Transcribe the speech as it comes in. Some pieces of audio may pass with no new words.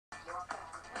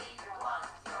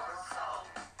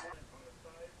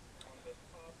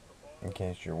In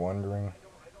case you're wondering,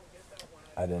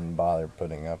 I didn't bother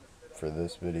putting up for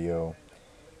this video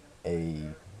a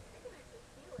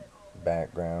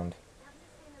background.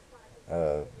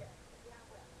 Uh,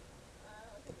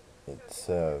 it's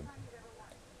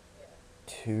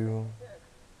 2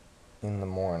 in the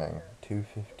morning,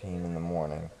 2:15 in the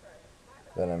morning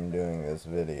that I'm doing this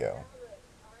video.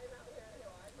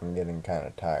 I'm getting kind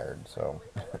of tired, so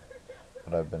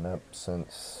but I've been up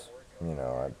since,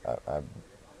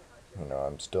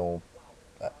 I'm still,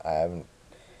 I haven't,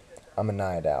 I'm a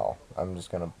night owl. I'm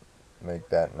just gonna make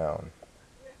that known.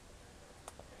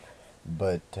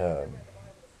 But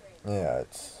yeah,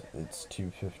 it's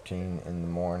 2:15 in the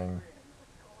morning,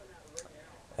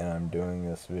 and I'm doing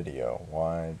this video.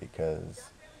 Why?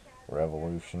 Because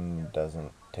revolution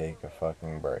doesn't take a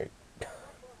fucking break.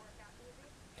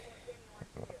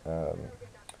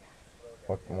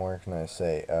 What more can I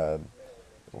say?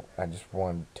 I just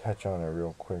wanted to touch on it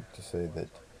real quick to say that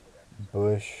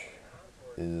Bush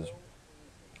is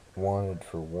wanted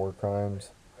for war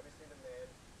crimes,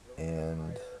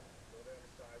 and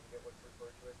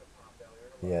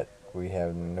yet we're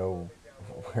having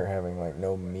like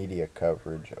no media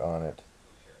coverage on it.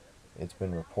 It's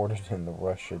been reported in the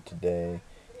Russia Today.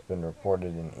 It's been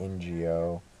reported in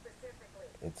NGO.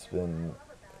 It's been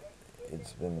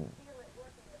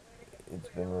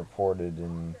reported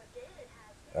in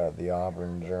the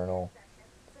Auburn Journal.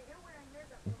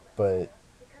 But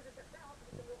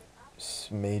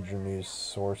major news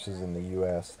sources in the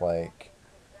U.S. like,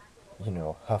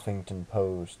 Huffington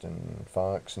Post and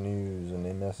Fox News and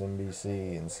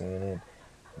MSNBC and CNN,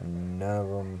 none of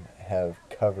them have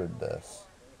covered this.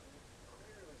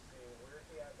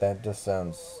 That just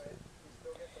sounds,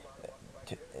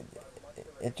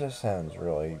 it just sounds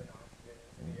really,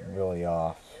 really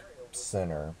off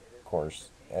center. Of course,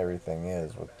 everything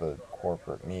is with the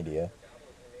corporate media.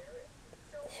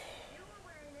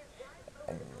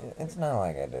 It's not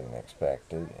like I didn't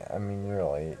expect it. I mean,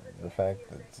 really, the fact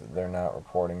that they're not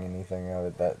reporting anything of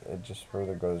it, that it just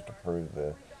further goes to prove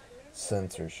the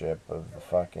censorship of the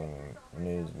fucking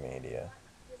news media.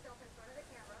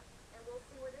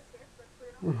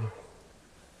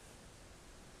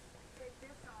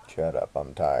 Shut up,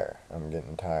 I'm tired. I'm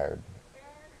getting tired.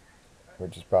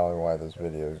 Which is probably why this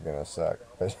video is gonna suck.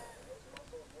 But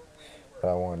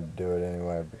I wanted to do it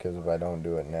anyway, because if I don't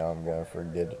do it now, I'm gonna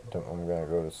forget it. I'm gonna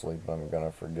go to sleep, I'm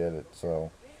gonna forget it. So,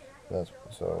 you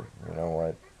know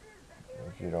what?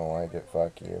 If you don't like it,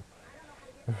 fuck you.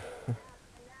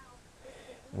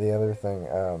 The other thing,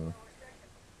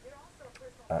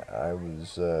 I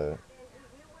was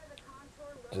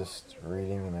just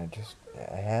reading, and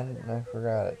I had it and I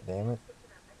forgot it, damn it.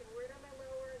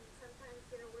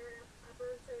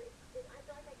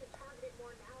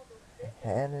 I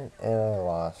had it and I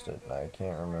lost it, and I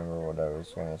can't remember what I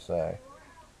was gonna say.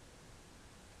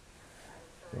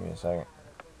 Give me a second.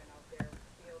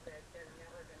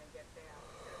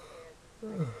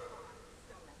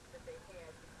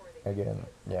 Again,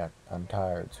 yeah, I'm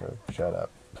tired, so shut up.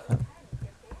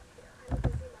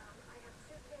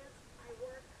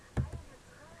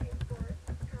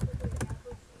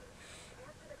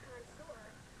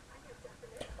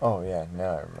 Oh yeah,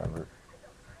 now I remember.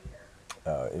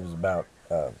 It was about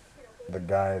the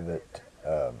guy that,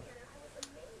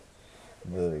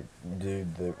 the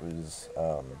dude that was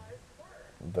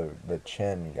the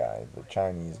Chen guy, the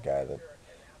Chinese guy that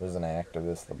was an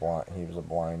activist. He was a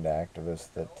blind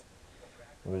activist that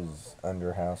was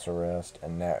under house arrest,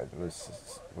 and now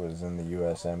was in the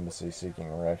U.S. Embassy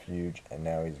seeking refuge, and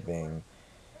now he's being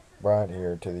brought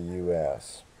here to the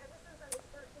U.S.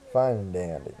 Fine and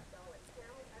dandy.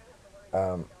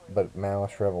 But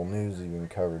Malice Rebel News even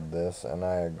covered this, and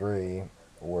I agree,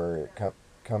 where it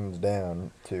comes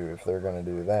down to, if they're going to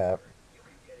do that,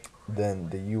 then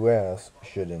the U.S.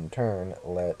 should in turn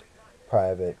let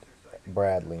Private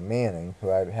Bradley Manning,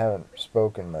 who I haven't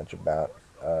spoken much about,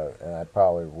 and I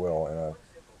probably will in a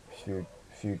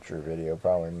future video,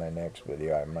 probably in my next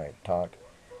video, I might talk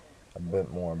a bit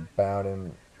more about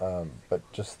him, but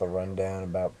just the rundown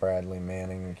about Bradley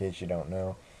Manning, in case you don't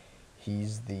know.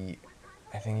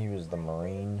 I think he was the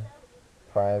Marine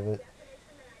private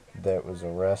that was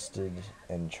arrested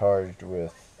and charged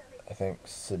with, I think,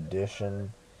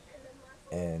 sedition,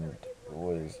 and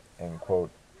was, in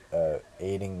quote,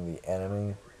 aiding the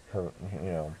enemy,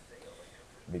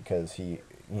 because he,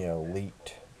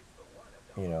 leaked,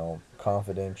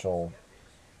 confidential,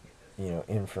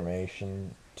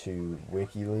 information to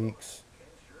WikiLeaks,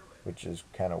 which is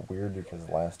kind of weird, because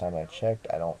the last time I checked,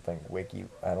 I don't think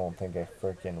a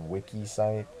freaking wiki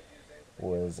site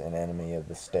was an enemy of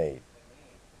the state.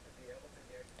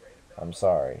 I'm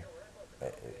sorry.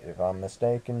 If I'm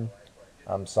mistaken,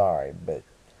 I'm sorry, but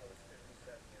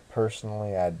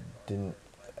personally, I didn't,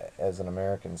 as an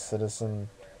American citizen,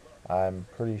 I'm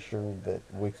pretty sure that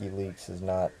WikiLeaks is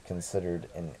not considered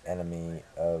an enemy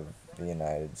of the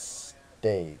United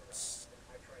States,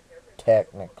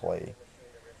 technically,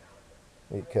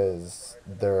 because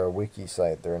they're a wiki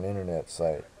site, they're an internet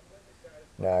site.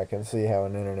 Now, I can see how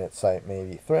an internet site may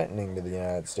be threatening to the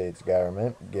United States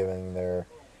government, given their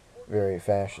very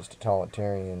fascist,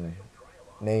 totalitarian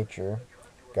nature.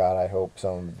 God, I hope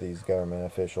some of these government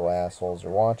official assholes are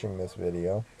watching this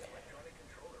video,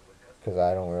 because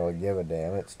I don't really give a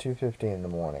damn. It's 2:15 in the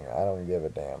morning. I don't give a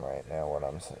damn right now what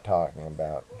I'm talking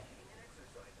about.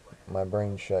 My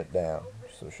brain shut down,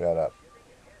 so shut up.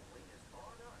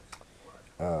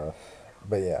 Uh,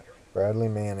 but yeah, Bradley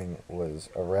Manning was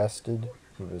arrested,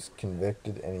 he was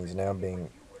convicted, and he's now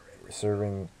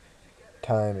serving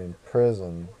time in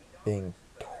prison, being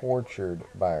tortured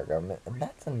by our government. And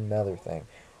that's another thing.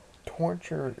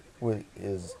 Torture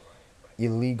is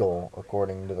illegal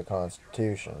according to the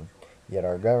Constitution, yet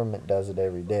our government does it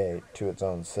every day to its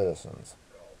own citizens.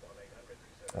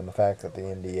 And the fact that the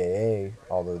NDAA,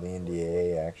 although the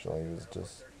NDAA actually was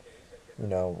just,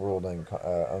 ruled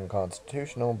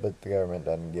unconstitutional, but the government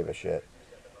doesn't give a shit.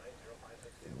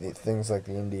 Things like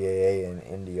the NDAA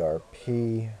and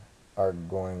NDRP are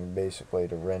going basically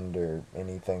to render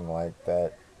anything like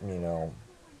that,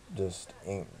 just,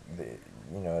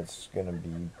 it's going to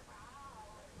be,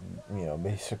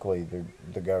 basically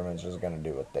the government's just going to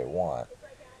do what they want.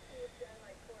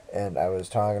 And I was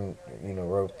talking,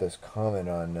 wrote this comment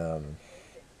on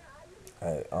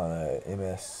a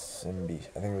MSNBC,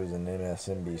 I think it was an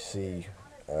MSNBC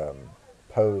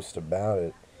post about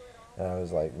it, and I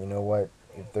was like, you know what?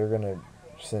 If they're gonna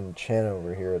send Chen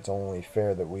over here, it's only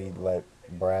fair that we let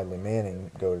Bradley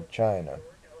Manning go to China,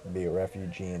 be a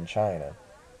refugee in China.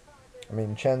 I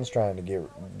mean, Chen's trying to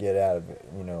get out of it,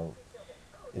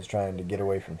 is trying to get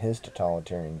away from his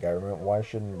totalitarian government. Why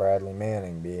shouldn't Bradley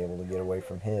Manning be able to get away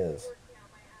from his?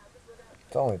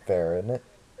 It's only fair, isn't it?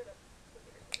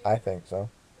 I think so.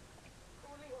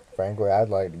 Frankly, I'd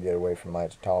like to get away from my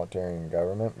totalitarian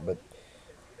government, but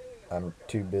I'm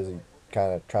too busy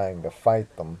kind of trying to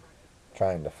fight them,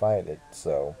 trying to fight it,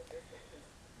 so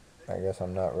I guess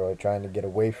I'm not really trying to get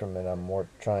away from it, I'm more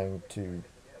trying to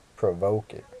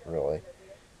provoke it, really.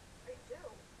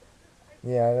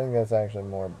 Yeah, I think that's actually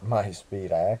more my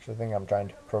speed. I actually think I'm trying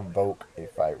to provoke a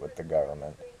fight with the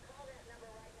government.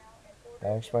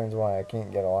 That explains why I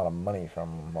can't get a lot of money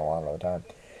from them a lot of the time.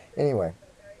 Anyway,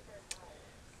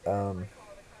 um,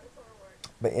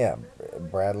 but yeah,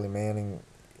 Bradley Manning,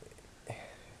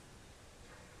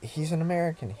 he's an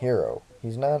American hero.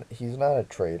 He's not a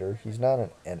traitor. He's not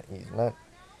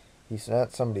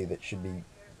somebody that should be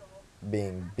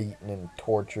being beaten and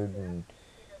tortured and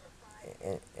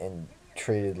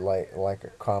treated like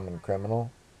a common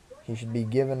criminal. He should be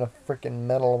given a freaking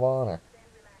Medal of Honor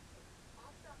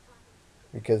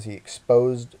because he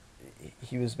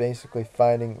was basically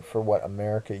fighting for what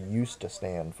America used to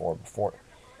stand for before.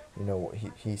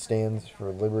 He stands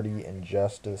for liberty and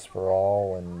justice for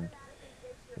all, and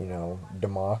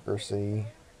democracy,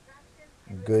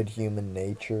 good human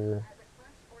nature,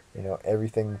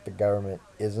 everything that the government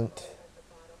isn't.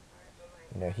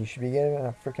 He should be getting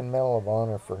a freaking Medal of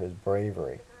Honor for his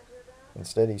bravery.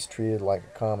 Instead, he's treated like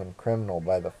a common criminal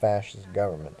by the fascist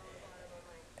government.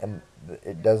 And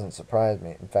it doesn't surprise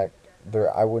me. In fact,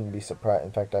 I wouldn't be surprised.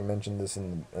 In fact, I mentioned this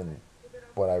in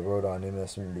what I wrote on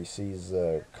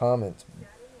MSNBC's comments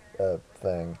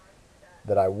thing,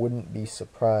 that I wouldn't be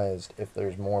surprised if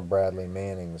there's more Bradley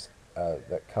Mannings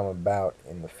that come about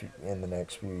in the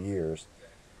next few years.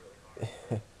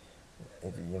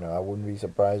 I wouldn't be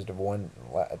surprised if one.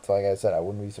 It's like I said, I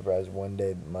wouldn't be surprised if one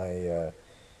day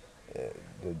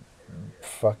the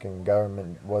fucking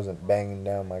government wasn't banging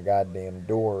down my goddamn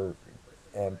door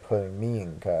and putting me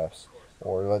in cuffs.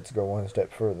 Or let's go one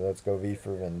step further. Let's go V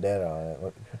for Vendetta on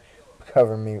it.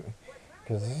 Cover me,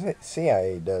 because the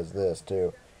CIA does this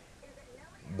too.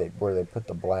 Where they put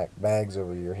the black bags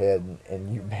over your head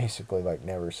and you basically like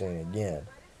never seen again.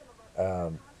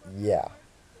 Yeah.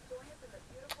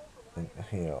 And,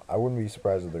 I wouldn't be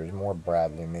surprised if there's more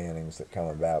Bradley Mannings that come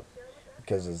about,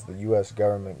 because as the U.S.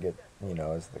 government you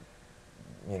know,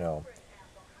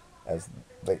 as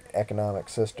the economic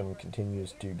system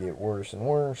continues to get worse and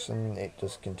worse, and it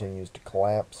just continues to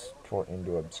collapse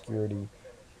into obscurity,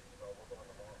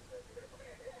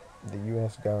 the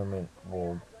U.S. government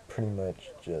will pretty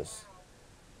much just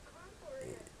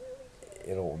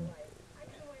it'll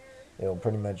it'll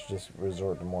pretty much just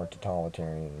resort to more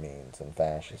totalitarian means and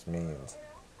fascist means.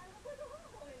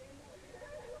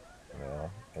 you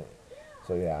know.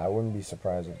 So yeah, I wouldn't be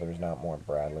surprised if there's not more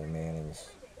Bradley Mannings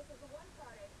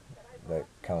that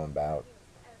come about.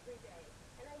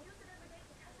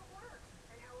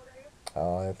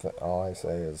 All I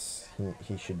say is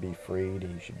he should be freed.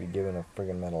 He should be given a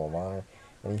friggin' Medal of Honor,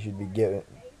 and he should be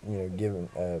given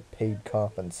paid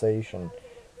compensation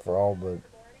for all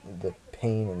the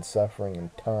pain and suffering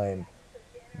and time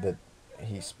that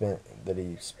he spent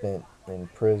in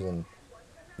prison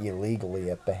illegally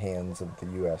at the hands of the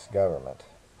U.S. government.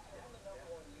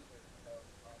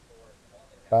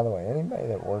 By the way, anybody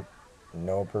that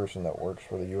know a person that works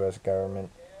for the U.S.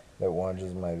 government that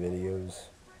watches my videos,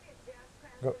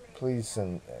 please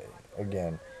send.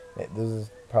 Again, this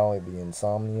is probably the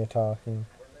insomnia talking,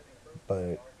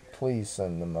 but please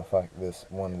send them this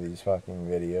one of these fucking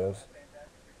videos.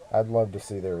 I'd love to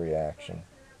see their reaction.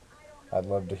 I'd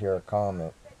love to hear a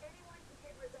comment,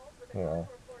 you know,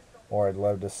 or I'd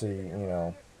love to see,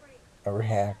 a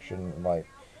reaction like,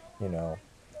 you know,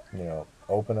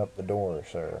 open up the door,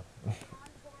 sir.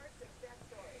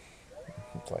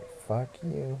 It's like, fuck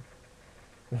you.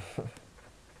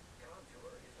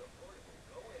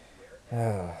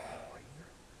 Am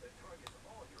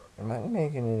I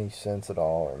making any sense at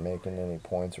all, or making any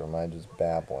points, or am I just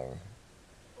babbling?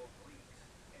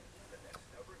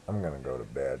 I'm gonna go to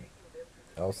bed.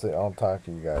 I'll talk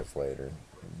to you guys later.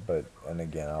 And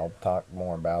again, I'll talk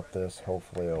more about this.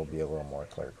 Hopefully, it'll be a little more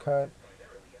clear cut.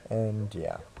 And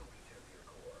yeah,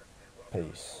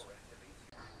 peace.